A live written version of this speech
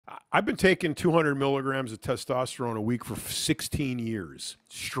I've been taking 200 milligrams of testosterone a week for 16 years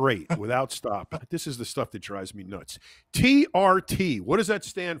straight without stop. This is the stuff that drives me nuts. TRT, what does that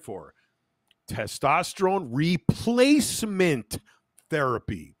stand for? Testosterone replacement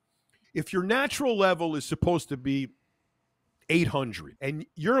therapy. If your natural level is supposed to be 800 and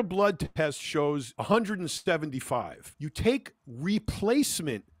your blood test shows 175, you take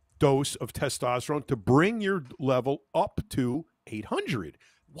replacement dose of testosterone to bring your level up to 800.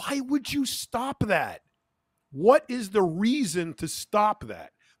 Why would you stop that? What is the reason to stop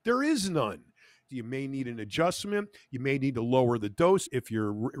that? There is none. You may need an adjustment. You may need to lower the dose. If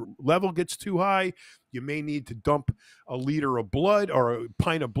your level gets too high, you may need to dump a liter of blood or a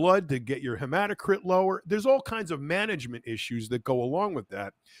pint of blood to get your hematocrit lower. There's all kinds of management issues that go along with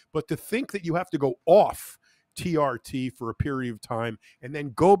that. But to think that you have to go off TRT for a period of time and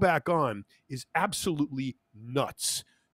then go back on is absolutely nuts.